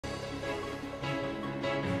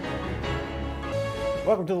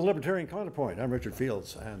Welcome to the Libertarian Counterpoint. I'm Richard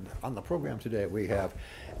Fields, and on the program today we have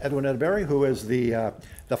Edwin Edberry, who is the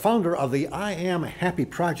founder of the I Am Happy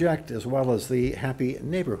Project, as well as the Happy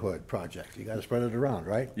Neighborhood Project. You got to spread it around,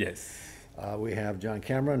 right? Yes. We have John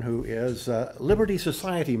Cameron, who is Liberty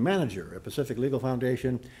Society Manager at Pacific Legal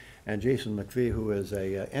Foundation, and Jason McPhee, who is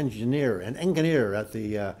an engineer at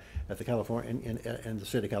the California in the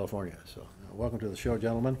state of California. So, welcome to the show,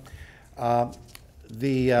 gentlemen.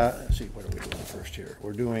 Let's see, what are we doing first here?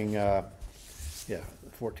 We're doing, the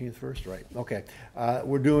 14th first, right? Okay.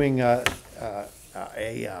 We're doing an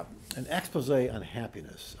expose on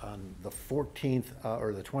happiness on the 14th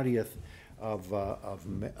or the 20th of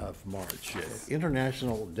March, yes.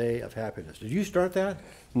 International Day of Happiness. Did you start that?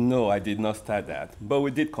 No, I did not start that, but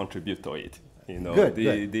we did contribute to it. You know, good.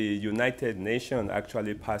 The United Nations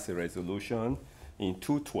actually passed a resolution in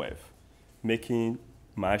 2012, making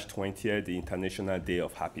March 20th the International Day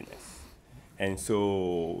of Happiness. And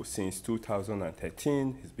so since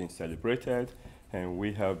 2013, it's been celebrated, and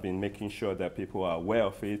we have been making sure that people are aware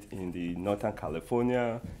of it in the Northern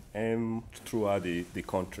California and throughout the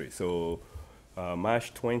country. So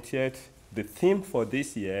March 20th, the theme for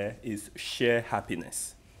this year is Share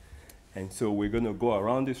Happiness. And so we're going to go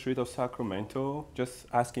around the street of Sacramento just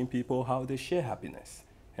asking people how they share happiness.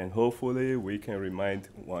 And hopefully we can remind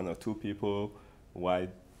one or two people why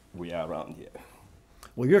we are around here.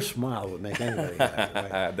 Well, your smile would make anybody happy,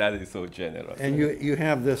 right? That is so generous. And you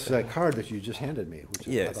have this card that you just handed me, which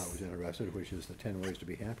Yes. I thought was interesting, which is the 10 ways to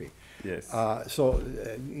be happy. Yes.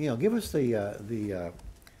 Give us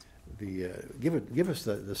give us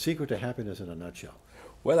the secret to happiness in a nutshell.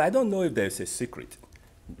 Well, I don't know if there's a secret,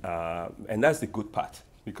 and that's the good part,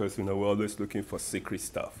 because we're always looking for secret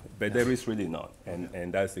stuff, but there is really none,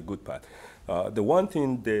 and that's the good part. The one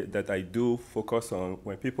thing that I do focus on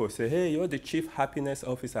when people say, hey, you're the chief happiness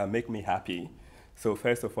officer, make me happy. So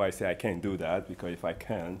first of all, I say I can't do that, because if I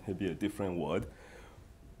can, it'd be a different word.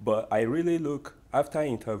 But I really look, after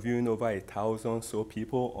interviewing over 1,000 so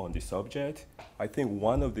people on the subject, I think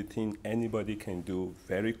one of the things anybody can do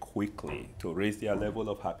very quickly to raise their level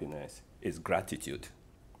of happiness is gratitude.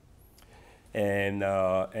 And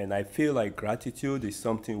I feel like gratitude is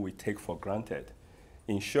something we take for granted.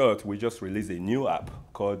 In short, we just released a new app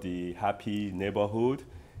called the Happy Neighborhood,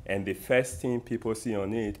 and the first thing people see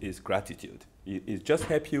on it is gratitude. It just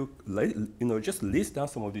helps you, just list down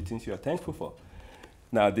some of the things you are thankful for.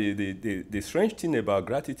 Now, the strange thing about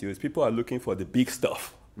gratitude is people are looking for the big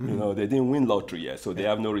stuff. Mm-hmm. They didn't win lottery yet, so they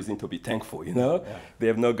have no reason to be thankful, Yeah. They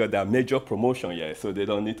have not got that major promotion yet, so they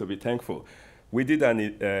don't need to be thankful. We did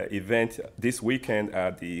an event this weekend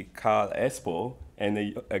at the Cal Expo, and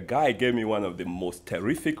a guy gave me one of the most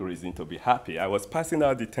terrific reasons to be happy. I was passing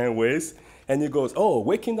out the 10 ways, and he goes, oh,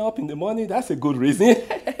 waking up in the morning, that's a good reason.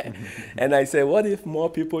 And I said, what if more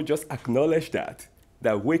people just acknowledge that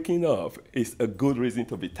waking up is a good reason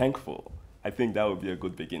to be thankful? I think that would be a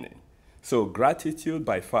good beginning. So gratitude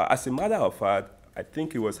by far. As a matter of fact, I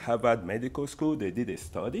think it was Harvard Medical School, they did a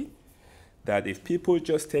study that if people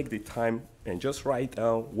just take the time and just write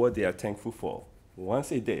down what they are thankful for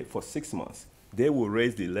once a day for 6 months, they will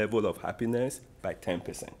raise the level of happiness by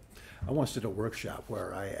 10%. I once did a workshop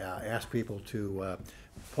where I asked people to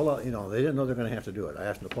pull out, they didn't know they're going to have to do it. I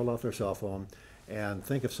asked them to pull out their cell phone and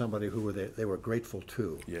think of somebody who they were grateful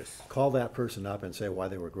to. Yes. Call that person up and say why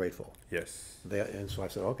they were grateful. Yes. And so I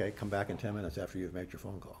said, okay, come back in 10 minutes after you've made your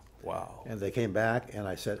phone call. Wow. And they came back, and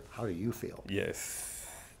I said, how do you feel? Yes.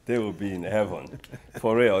 They will be in heaven,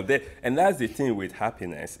 for real. And that's the thing with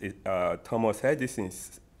happiness. Thomas Edison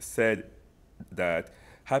said that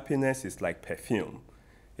happiness is like perfume.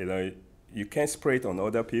 You can't spray it on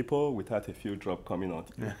other people without a few drops coming on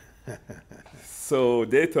you. So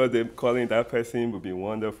they thought calling that person would be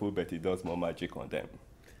wonderful, but it does more magic on them.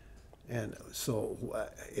 And so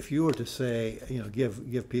if you were to say,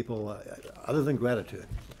 give people, other than gratitude,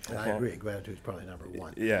 and I agree, gratitude is probably number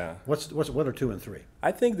one. Yeah. What are 2 and 3?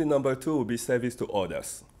 I think the number 2 would be service to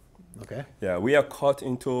others. Okay. Yeah, we are caught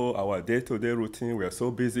into our day-to-day routine. We are so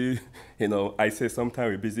busy. I say sometimes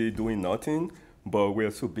we're busy doing nothing, but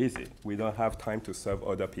we're so busy. We don't have time to serve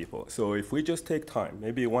other people. So if we just take time,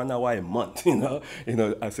 maybe 1 hour a month,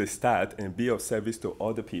 as a start, and be of service to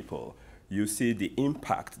other people, you see the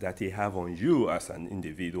impact that they have on you as an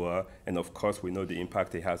individual, and of course, we know the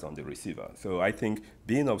impact it has on the receiver. So I think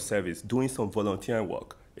being of service, doing some volunteer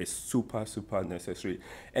work is super, super necessary.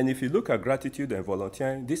 And if you look at gratitude and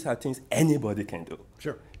volunteering, these are things anybody can do.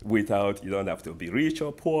 Sure. You don't have to be rich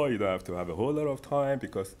or poor, you don't have to have a whole lot of time,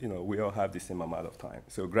 because we all have the same amount of time.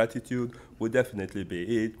 So gratitude would definitely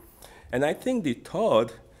be it. And I think the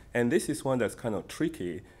third, and this is one that's kind of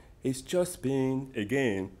tricky, It's just being,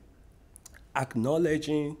 again,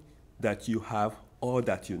 acknowledging that you have all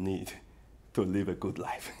that you need to live a good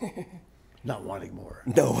life. Not wanting more.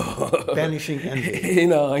 No. Banishing envy.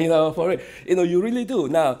 For it, you really do.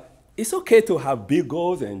 Now, it's okay to have big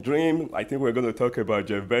goals and dream. I think we're going to talk about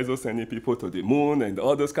Jeff Bezos sending people to the moon and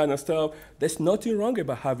all those kind of stuff. There's nothing wrong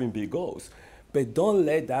about having big goals. But don't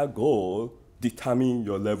let that goal determine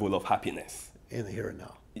your level of happiness. In the here and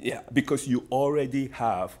now. Yeah, because you already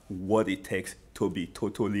have what it takes to be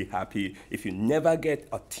totally happy. If you never get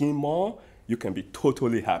a team more, you can be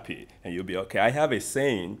totally happy and you'll be okay. I have a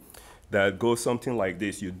saying that goes something like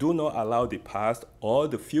this: you do not allow the past or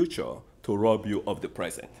the future to rob you of the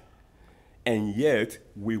present. And yet,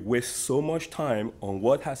 we waste so much time on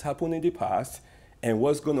what has happened in the past and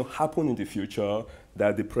what's going to happen in the future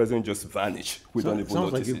that the present just vanish. We don't even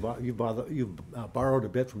notice it. Sounds like you borrowed a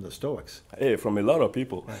bit from the Stoics. Hey, from a lot of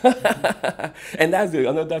people. And that's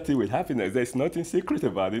another thing with happiness. There's nothing secret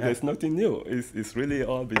about it. Yeah. There's nothing new. It's really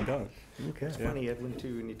all been done. Okay. It's funny, Edwin,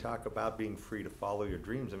 too, when you talk about being free to follow your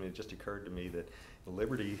dreams. I mean, it just occurred to me that the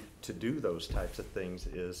liberty to do those types of things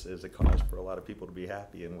is a cause for a lot of people to be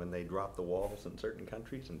happy. And when they drop the walls in certain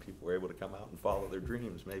countries and people were able to come out and follow their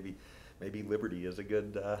dreams, maybe liberty is a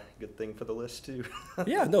good thing for the list too.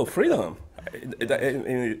 Yeah, no, freedom.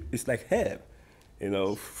 It's like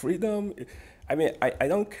hell, freedom. I mean, I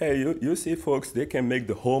don't care. You see folks, they can make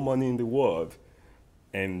the whole money in the world,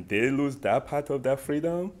 and they lose that part of that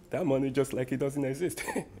freedom. That money just like it doesn't exist.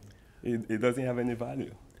 It doesn't have any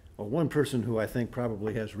value. Well, one person who I think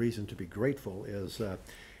probably has reason to be grateful is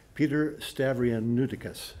Peter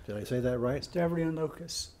Stavrianoutis. Did I say that right?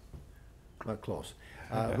 Stavrianoutis. Not close.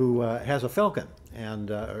 Who has a falcon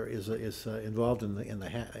and is involved in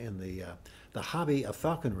the hobby of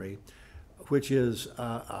falconry, which is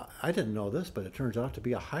I didn't know this, but it turns out to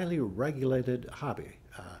be a highly regulated hobby.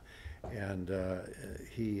 And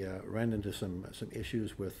he ran into some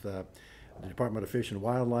issues with the Department of Fish and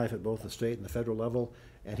Wildlife at both the state and the federal level,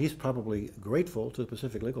 and he's probably grateful to the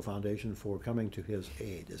Pacific Legal Foundation for coming to his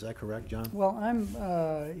aid. Is that correct, John? Well,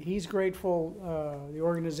 he's grateful. The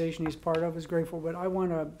organization he's part of is grateful, but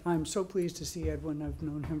I'm so pleased to see Edwin. I've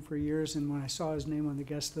known him for years, and when I saw his name on the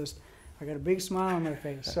guest list, I got a big smile on my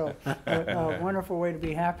face. So a wonderful way to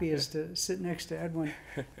be happy is to sit next to Edwin.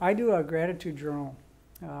 I do a gratitude journal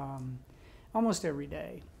almost every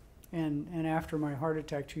day. And after my heart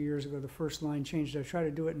attack 2 years ago, the first line changed. I try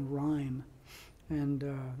to do it in rhyme. And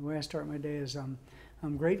the way I start my day is, I'm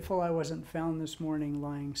grateful I wasn't found this morning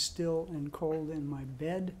lying still and cold in my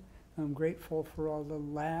bed. I'm grateful for all the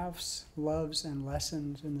laughs, loves, and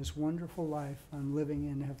lessons in this wonderful life I'm living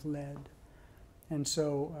and have led. And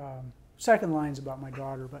so, second line's about my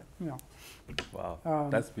daughter, but, Wow,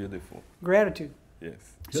 that's beautiful. Gratitude.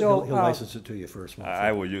 Yes. He'll license it to you first.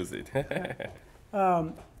 I will use it.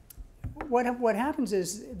 What happens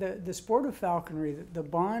is the sport of falconry, the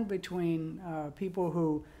bond between people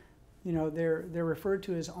who, they're referred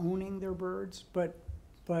to as owning their birds, but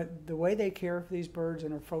the way they care for these birds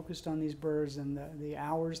and are focused on these birds and the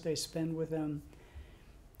hours they spend with them,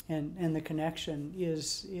 and the connection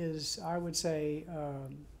is I would say,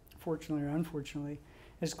 fortunately or unfortunately,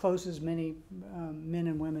 as close as many men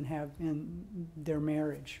and women have in their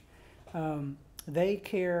marriage. They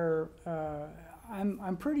care.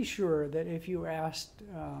 I'm pretty sure that if you asked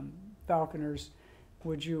falconers,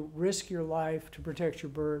 would you risk your life to protect your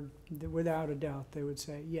bird, without a doubt they would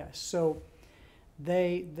say yes. So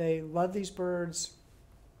they love these birds,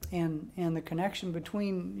 and the connection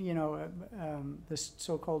between this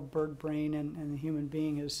so-called bird brain and the human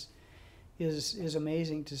being is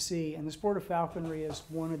amazing to see. And the sport of falconry is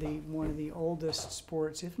one of the oldest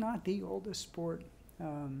sports, if not the oldest sport.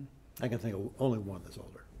 I can think of only one that's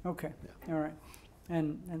older. Okay, yeah. All right.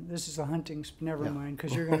 And this is a hunting, never mind,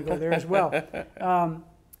 because you're going to go there as well.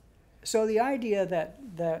 So the idea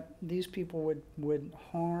that these people would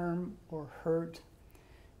harm or hurt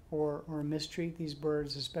or mistreat these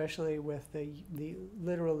birds, especially with the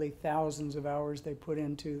literally thousands of hours they put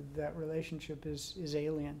into that relationship, is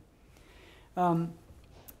alien.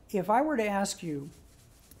 If I were to ask you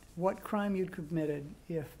what crime you'd committed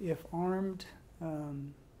if armed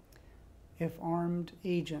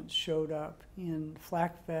agents showed up in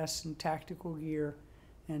flak vests and tactical gear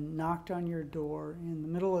and knocked on your door in the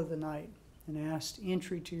middle of the night and asked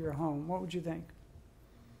entry to your home, what would you think?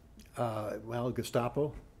 Well,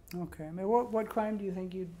 Gestapo. Okay. I mean, what crime do you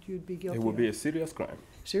think you'd be guilty of? It would be a serious crime.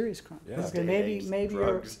 Serious crime. Yeah. Okay. Maybe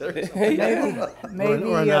you're maybe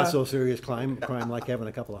or a not so serious crime like having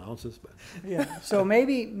a couple of ounces. But yeah. So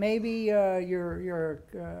maybe you're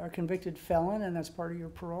a convicted felon and that's part of your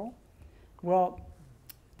parole. Well,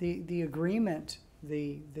 the agreement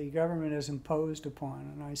the government has imposed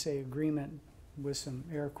upon, and I say agreement with some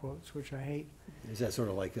air quotes, which I hate. Is that sort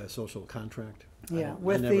of like a social contract? Yeah,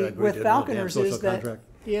 I never agreed with to no damn falconers social is that contract.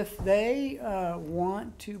 if they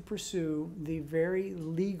want to pursue the very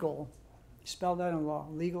legal, spelled out in law,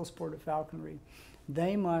 legal sport of falconry,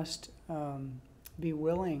 they must be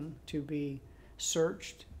willing to be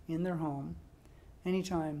searched in their home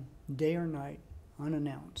anytime, day or night,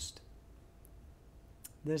 unannounced.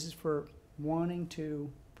 This is for wanting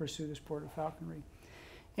to pursue the sport of falconry.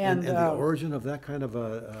 And the origin of that kind of who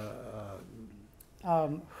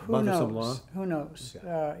bothersome knows? law? Who knows?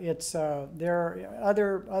 Okay. It's there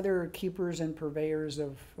are other keepers and purveyors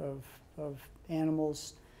of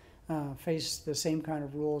animals face the same kind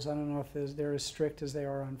of rules. I don't know if they're as strict as they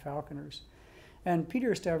are on falconers. And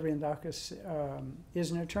Peter Stavriandakis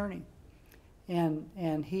is an attorney,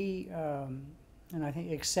 and he and I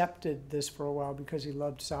think accepted this for a while because he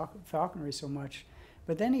loved falconry so much.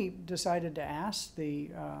 But then he decided to ask the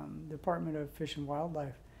Department of Fish and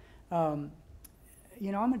Wildlife.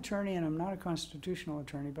 You know, I'm an attorney and I'm not a constitutional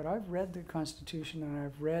attorney, but I've read the Constitution and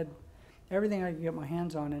I've read everything I can get my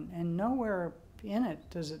hands on, and nowhere in it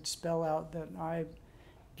does it spell out that I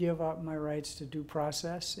give up my rights to due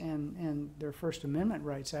process and their First Amendment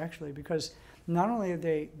rights, actually, because not only are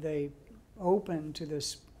they open to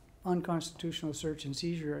this unconstitutional search and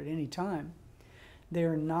seizure at any time, they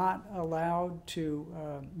are not allowed to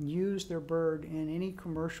use their bird in any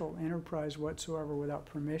commercial enterprise whatsoever without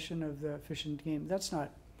permission of the Fish and Game. That's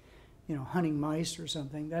not, you know, hunting mice or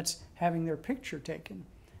something. That's having their picture taken,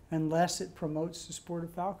 unless it promotes the sport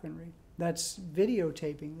of falconry. That's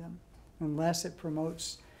videotaping them, unless it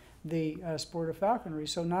promotes the sport of falconry.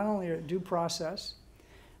 So not only are due process,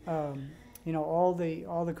 you know, all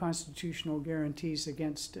the constitutional guarantees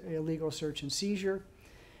against illegal search and seizure,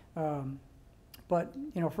 but,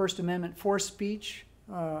 you know, First Amendment forced speech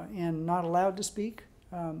and not allowed to speak,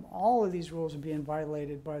 all of these rules are being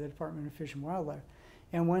violated by the Department of Fish and Wildlife.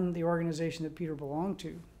 And when the organization that Peter belonged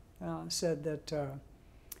to said that,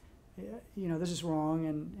 you know, this is wrong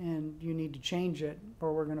and you need to change it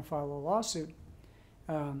or we're going to file a lawsuit,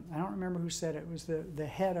 I don't remember who said it. It was the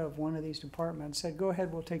head of one of these departments said, go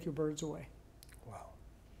ahead, we'll take your birds away. Wow.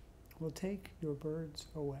 We'll take your birds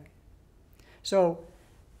away. So,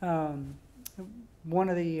 one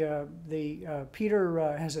of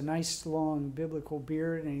Peter has a nice long biblical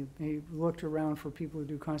beard, and he looked around for people who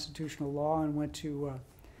do constitutional law and went to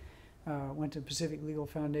Pacific Legal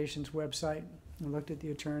Foundation's website and looked at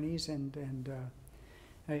the attorneys, and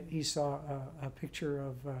he saw a picture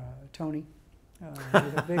of Tony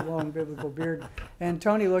with a big long biblical beard, and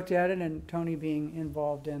Tony looked at it, and Tony, being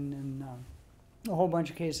involved in a whole bunch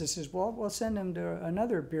of cases, says, well, we'll send him to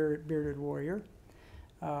another bearded warrior,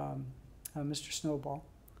 Mr. Snowball,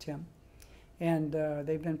 Tim, and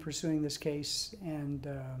they've been pursuing this case, and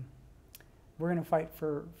we're going to fight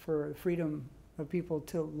for freedom of people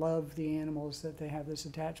to love the animals that they have this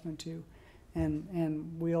attachment to,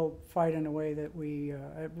 and we'll fight in a way that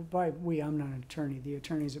I'm not an attorney, the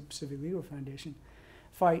attorneys at Pacific Legal Foundation,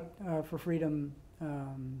 fight for freedom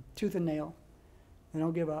tooth and nail. They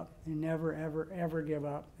don't give up. They never, ever, ever give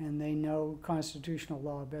up, and they know constitutional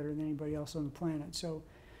law better than anybody else on the planet. So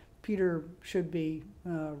Peter should be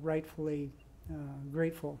rightfully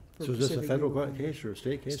grateful for So is this a Pacific federal Legal case Foundation. or a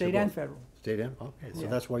state case? State or and both? federal. State and, okay, so Yeah.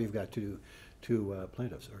 that's why you've got two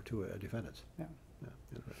plaintiffs or two defendants. Yeah. Yeah,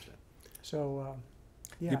 interesting. So,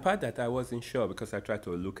 The yeah. part that I wasn't sure, because I tried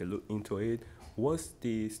to look into it, was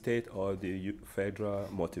the state or the federal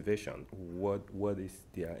motivation? What is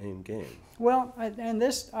their end game? Well, I don't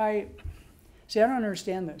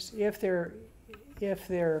understand this. If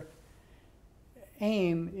their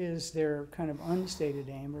aim is their kind of unstated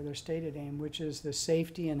aim or their stated aim, which is the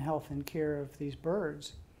safety and health and care of these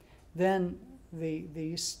birds, then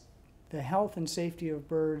the health and safety of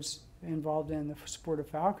birds involved in the sport of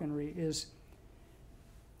falconry is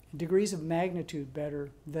degrees of magnitude better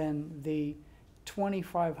than the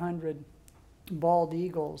 2,500 bald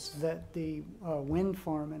eagles that the wind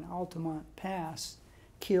farm in Altamont Pass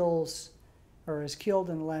kills or has killed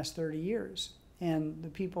in the last 30 years. And the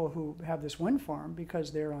people who have this wind farm,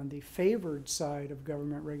 because they're on the favored side of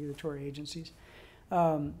government regulatory agencies,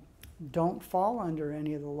 don't fall under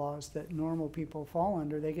any of the laws that normal people fall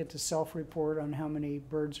under. They get to self-report on how many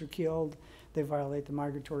birds are killed. They violate the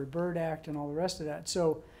Migratory Bird Act and all the rest of that.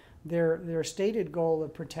 So their stated goal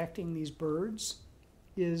of protecting these birds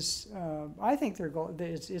is, I think their goal,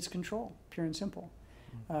 it's control, pure and simple.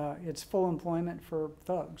 It's full employment for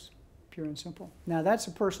thugs, pure and simple. Now, that's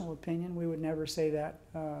a personal opinion. We would never say that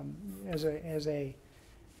as a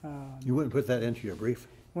You wouldn't put that into your brief?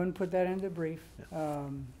 Wouldn't put that into the brief.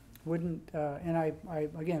 Wouldn't, and I,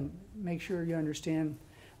 again, make sure you understand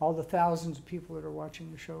all the thousands of people that are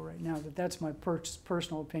watching the show right now, that's my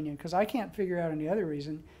personal opinion, because I can't figure out any other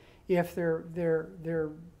reason. If their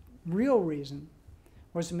real reason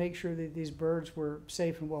was to make sure that these birds were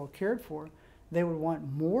safe and well cared for, they would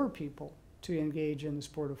want more people to engage in the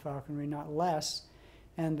sport of falconry, not less,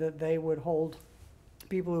 and that they would hold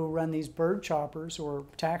people who run these bird choppers or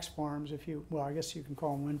tax farms, well, I guess you can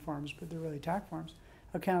call them wind farms, but they're really tax farms,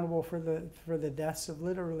 accountable for the deaths of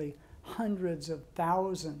literally hundreds of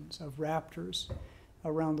thousands of raptors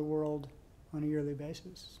around the world on a yearly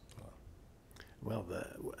basis. Well,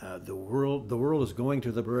 the world is going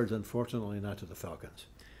to the birds, unfortunately, not to the falcons.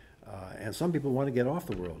 And some people want to get off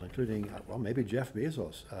the world, including, well, maybe Jeff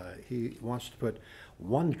Bezos. He wants to put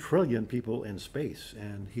 1 trillion people in space,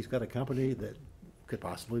 and he's got a company that could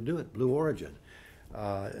possibly do it, Blue Origin.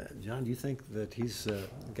 John, do you think that he's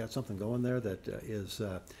got something going there that is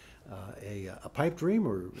a pipe dream,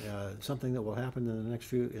 or something that will happen in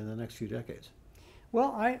the next few decades?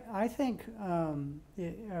 Well, I think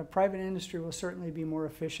private industry will certainly be more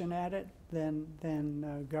efficient at it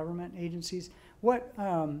than government agencies. What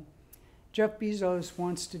Jeff Bezos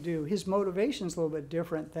wants to do, his motivation is a little bit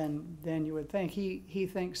different than you would think. He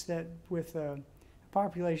thinks that with a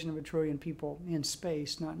population of 1 trillion people in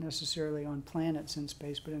space, not necessarily on planets in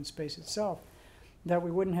space, but in space itself, that we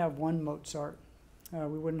wouldn't have one Mozart,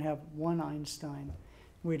 we wouldn't have one Einstein,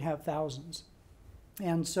 we'd have thousands.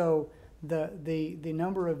 And so the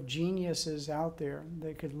number of geniuses out there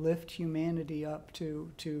that could lift humanity up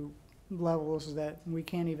to levels that we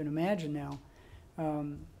can't even imagine now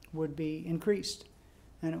would be increased.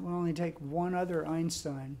 And it will only take one other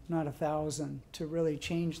Einstein, not 1,000, to really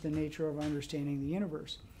change the nature of understanding the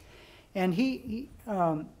universe. And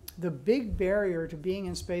the big barrier to being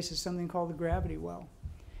in space is something called the gravity well.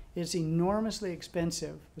 It's enormously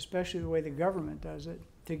expensive, especially the way the government does it,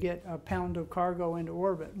 to get a pound of cargo into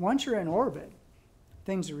orbit. Once you're in orbit,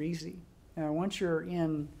 things are easy. Once you're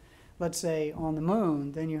in, let's say, on the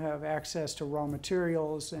moon, then you have access to raw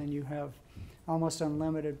materials, and you have almost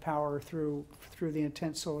unlimited power through the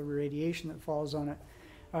intense solar radiation that falls on it.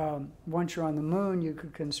 Once you're on the moon, you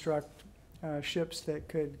could construct ships that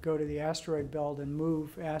could go to the asteroid belt and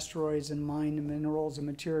move asteroids and mine the minerals and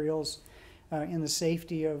materials in the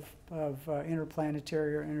safety of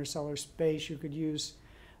interplanetary or interstellar space. You could use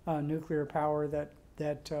nuclear power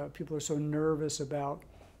that people are so nervous about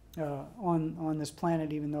on this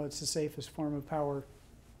planet, even though it's the safest form of power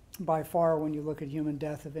by far when you look at human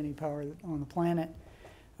death of any power on the planet.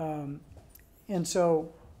 And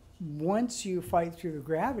so once you fight through the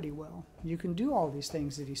gravity well, you can do all these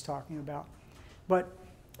things that he's talking about. But,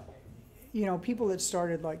 you know, people that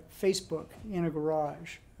started like Facebook in a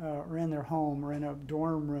garage or in their home or in a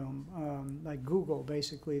dorm room, like Google,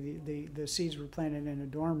 basically, the seeds were planted in a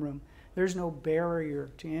dorm room. There's no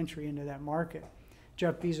barrier to entry into that market.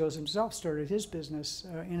 Jeff Bezos himself started his business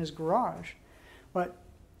in his garage. But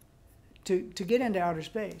to get into outer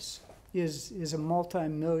space is a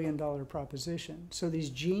multi-million-dollar proposition. So these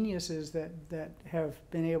geniuses that have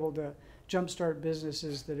been able to jumpstart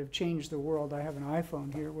businesses that have changed the world. I have an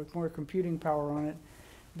iPhone here with more computing power on it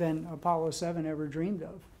than Apollo 7 ever dreamed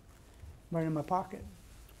of, right in my pocket.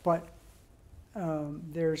 But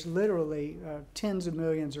there's literally tens of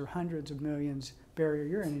millions or hundreds of millions barrier.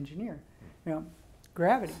 You're an engineer. You know,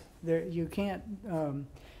 gravity. There, you can't.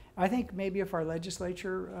 I think maybe if our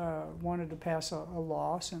legislature wanted to pass a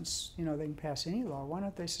law, since you know they can pass any law, why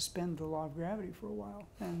don't they suspend the law of gravity for a while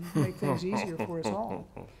and make things easier for us all?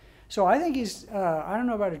 So I think he's. I don't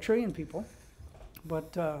know about 1 trillion people,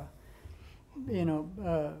 but you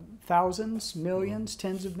know, thousands, millions,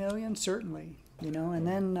 tens of millions, certainly. You know, and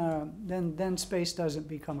then space doesn't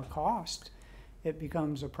become a cost; it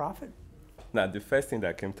becomes a profit. Now, the first thing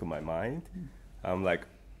that came to my mind, I'm like,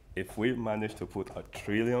 if we manage to put 1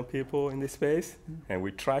 trillion people in this space and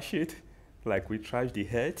we trash it, like we trash the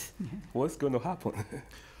Earth, what's going to happen?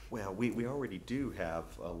 Well, we already do have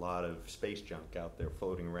a lot of space junk out there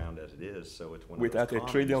floating around as it is, so it's one of Without those 1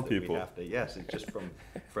 trillion commons that people. we have to, yes, it's just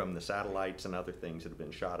from the satellites and other things that have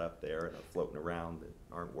been shot up there and are floating around that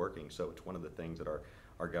aren't working. So it's one of the things that our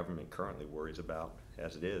government currently worries about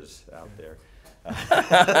as it is out there.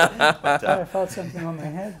 I felt something on my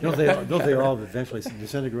head. Don't they all eventually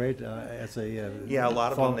disintegrate as they yeah, a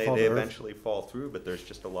lot of fall, them, fall they to Earth? eventually fall through, but there's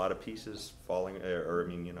just a lot of pieces falling, or I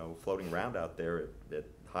mean, you know, floating around out there at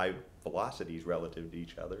high velocities relative to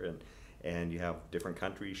each other, and you have different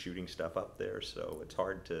countries shooting stuff up there, so it's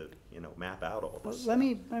hard to, you know, map out all this. Let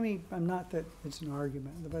me, I'm not that it's an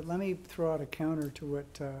argument, but let me throw out a counter to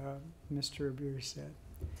what Mr. Abir said.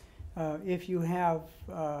 if you have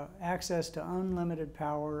access to unlimited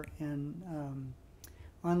power and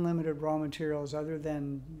unlimited raw materials other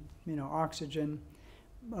than, you know, oxygen,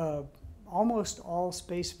 almost all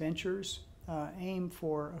space ventures aim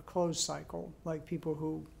for a closed cycle, like people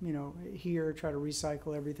who, you know, here try to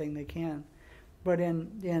recycle everything they can. But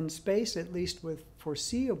in space, at least with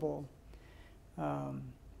foreseeable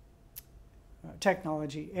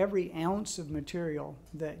technology, every ounce of material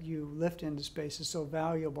that you lift into space is so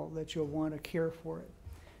valuable that you'll want to care for it.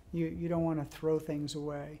 You don't want to throw things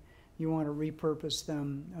away. You want to repurpose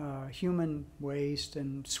them. Human waste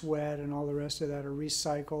and sweat and all the rest of that are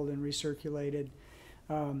recycled and recirculated.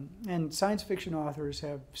 And science fiction authors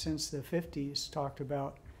have, since the 50s, talked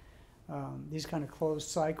about these kind of closed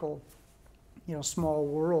cycle, you know, small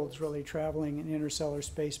worlds really traveling in interstellar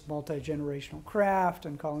space, multi-generational craft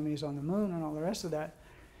and colonies on the moon and all the rest of that.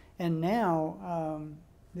 And now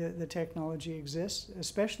the technology exists,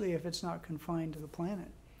 especially if it's not confined to the planet.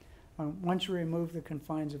 Once you remove the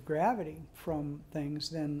confines of gravity from things,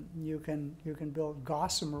 then you can build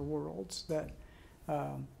gossamer worlds that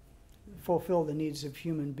fulfill the needs of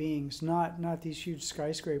human beings, not these huge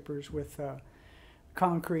skyscrapers with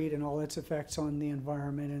concrete and all its effects on the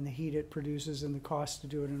environment and the heat it produces and the cost to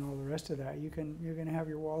do it and all the rest of that. You're going to have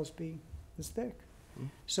your walls be this thick. Mm-hmm.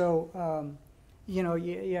 So, you know,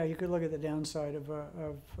 yeah, you could look at the downside of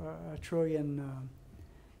a trillion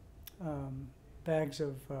bags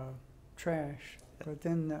of trash, but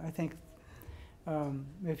then I think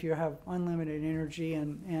if you have unlimited energy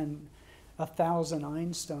and 1,000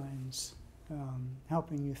 Einsteins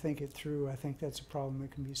helping you think it through, I think that's a problem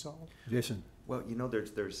that can be solved. Jason. Well, you know,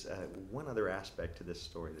 there's one other aspect to this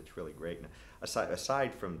story that's really great. Now,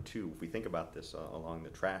 aside from if we think about this along the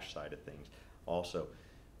trash side of things, also,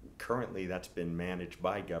 currently that's been managed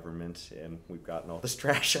by governments, and we've gotten all this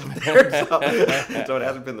trash up there. So it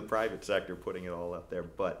hasn't been the private sector putting it all up there.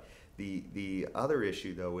 But the other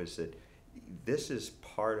issue, though, is that this is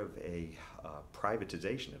part of a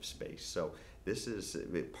privatization of space. So this is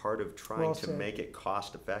part of trying to make it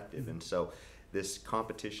cost effective. Mm-hmm. And so this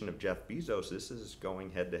competition of Jeff Bezos, this is going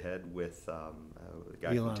head to head with the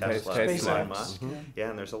guy from Tesla, Elon Musk. Mm-hmm. Yeah,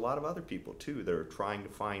 and there's a lot of other people too that are trying to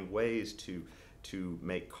find ways to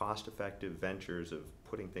make cost-effective ventures of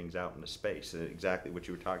putting things out into space. Exactly what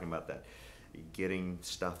you were talking about, that getting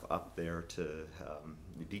stuff up there to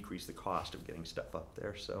decrease the cost of getting stuff up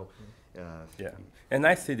there. So, yeah, and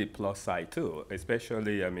I see the plus side too,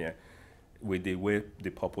 especially, I mean, with the way the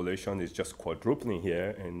population is just quadrupling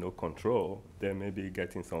here and no control, then maybe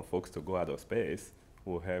getting some folks to go out of space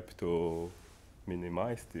will help to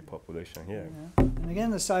minimize the population here. Yeah. And again,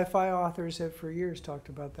 the sci-fi authors have for years talked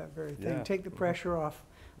about that very thing. Yeah. Take the pressure off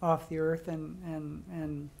the earth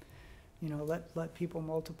and you know, let people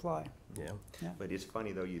multiply. Yeah. Yeah. But it's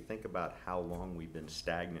funny though, you think about how long we've been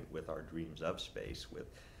stagnant with our dreams of space, with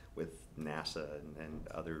NASA and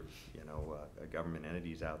other, you know, government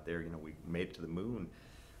entities out there. You know, we made it to the moon.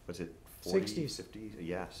 Was it 40, 60s. 50?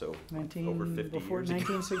 Yeah, so Before over 50 years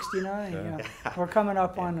 1969. ago. Yeah. We're coming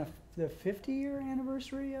up on the 50-year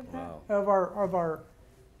anniversary of that, Wow. of our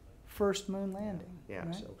first moon landing. Yeah,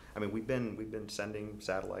 right? so I mean, we've been sending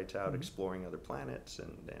satellites out, exploring other planets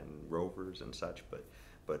and rovers and such,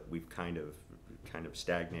 but we've kind of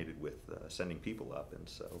stagnated with sending people up, and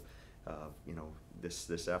so you know,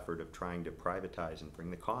 this effort of trying to privatize and bring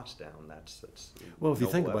the cost down, that's Well, if you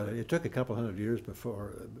think about it, it took a couple hundred years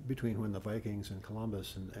between when the Vikings and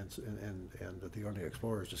Columbus and the early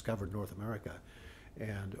explorers discovered North America,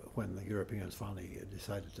 and when the Europeans finally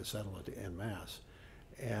decided to settle it en masse.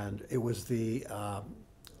 And it was the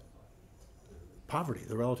poverty,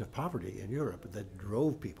 the relative poverty in Europe, that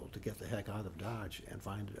drove people to get the heck out of Dodge and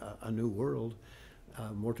find a new world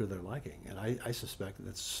more to their liking. And I suspect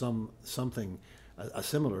that a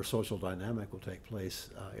similar social dynamic will take place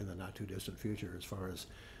in the not too distant future, as far as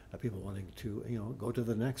people wanting to, you know, go to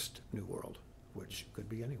the next new world, which could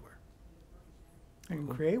be anywhere. You can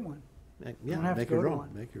create one. Yeah, don't have make to go your to own.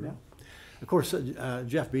 one. Make your Yeah. own. Of course,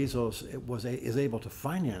 Jeff Bezos is able to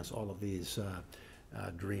finance all of these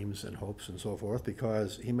dreams and hopes and so forth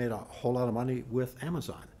because he made a whole lot of money with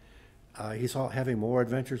Amazon. He's having more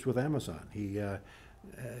adventures with Amazon. He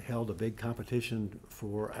held a big competition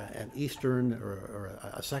for an eastern or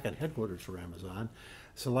a second headquarters for Amazon,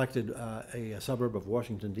 selected a suburb of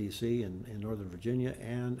Washington, D.C. in Northern Virginia,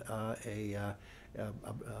 and a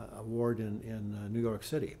ward in New York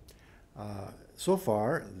City. So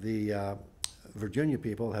far, the Virginia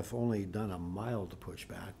people have only done a mild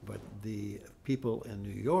pushback, but the people in New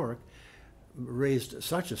York raised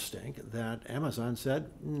such a stink that Amazon said,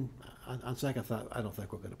 on second thought, I don't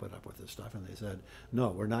think we're going to put up with this stuff. And they said, no,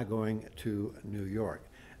 we're not going to New York.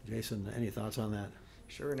 Jason, any thoughts on that?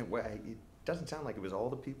 Sure, and it doesn't sound like it was all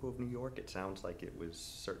the people of New York. It sounds like it was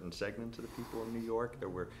certain segments of the people of New York. There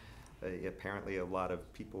were apparently a lot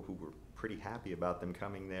of people who were pretty happy about them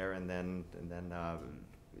coming there, and then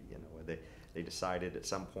you know, they decided at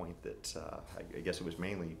some point that I guess it was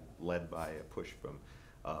mainly led by a push from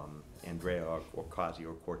Andrea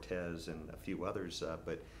Ocasio-Cortez and a few others,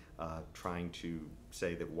 but trying to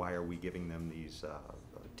say that why are we giving them these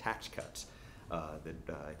tax cuts?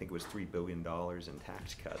 I think it was $3 billion in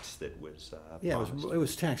tax cuts that was yeah, promised. it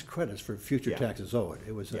was tax credits for future Yeah. taxes owed.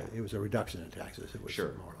 It was Yeah. it was a reduction in taxes. It was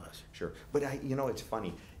Sure. more or less. Sure, but you know, it's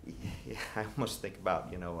funny. I almost think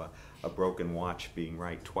about, you know, a broken watch being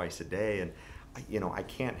right twice a day, and you know, I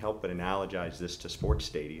can't help but analogize this to sports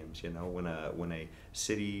stadiums. You know, when a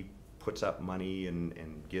city puts up money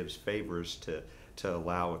and gives favors to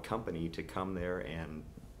allow a company to come there and,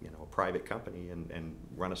 you know, a private company and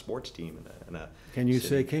run a sports team in a Can you city.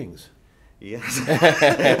 say Kings? Yes,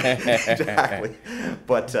 exactly.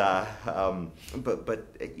 But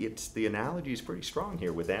it's the analogy is pretty strong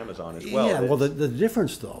here with Amazon as well. Yeah. Well, It's- the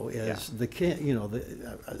difference though is Yeah. you know,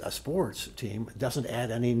 a sports team doesn't add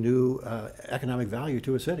any new economic value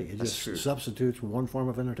to a city. It That's just true. substitutes one form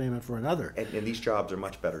of entertainment for another. and these jobs are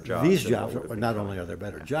much better jobs. These than what jobs would have are been not coming. only are there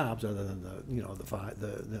better jobs, other than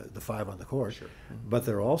the five on the court, Sure. but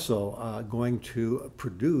they're also going to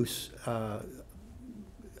produce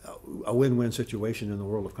a win-win situation in the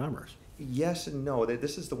world of commerce. Yes and no.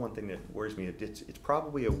 This is the one thing that worries me. It's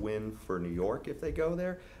probably a win for New York if they go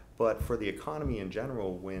there, but for the economy in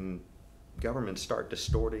general, when governments start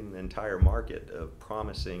distorting the entire market of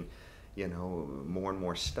promising, you know, more and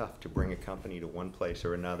more stuff to bring a company to one place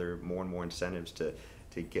or another, more and more incentives to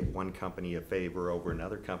get one company a favor over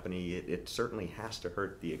another company, it certainly has to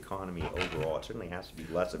hurt the economy overall. It certainly has to be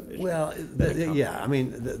less efficient. Well, than a company. yeah, I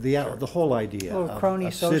mean, the whole idea Little of, crony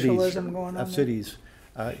of cities, socialism going on of there. cities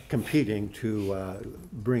competing to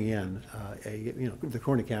bring in the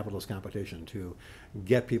crony capitalist competition to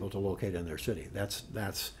get people to locate in their city.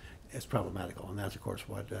 It's problematical, and that's of course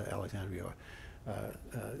what Alexandria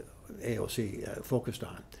AOC focused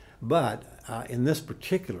on. But in this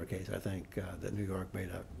particular case, I think that New York made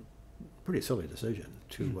a pretty silly decision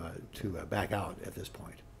to back out at this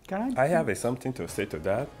point. Can I have something to say to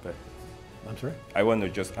that, but I'm sorry? I want to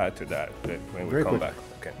just add to that when we Very come quickly. back.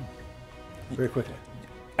 Okay. Very quickly.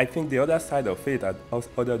 I think the other side of it,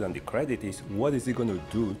 other than the credit, is what is it going to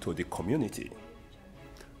do to the community?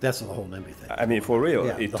 That's the whole NIMBY thing. I mean, for real,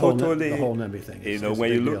 Yeah, it the whole totally. the whole NIMBY thing. You is know, a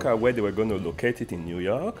when you big look deal. at where they were going to locate it in New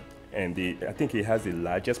York, and I think it has the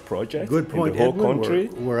largest project Good point, in the whole Edwin. country.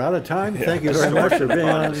 We're out of time. Thank you very much for being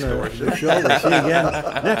on the show. We'll see you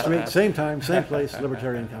again next week, same time, same place,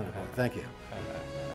 Libertarian Counterpoint. Thank you.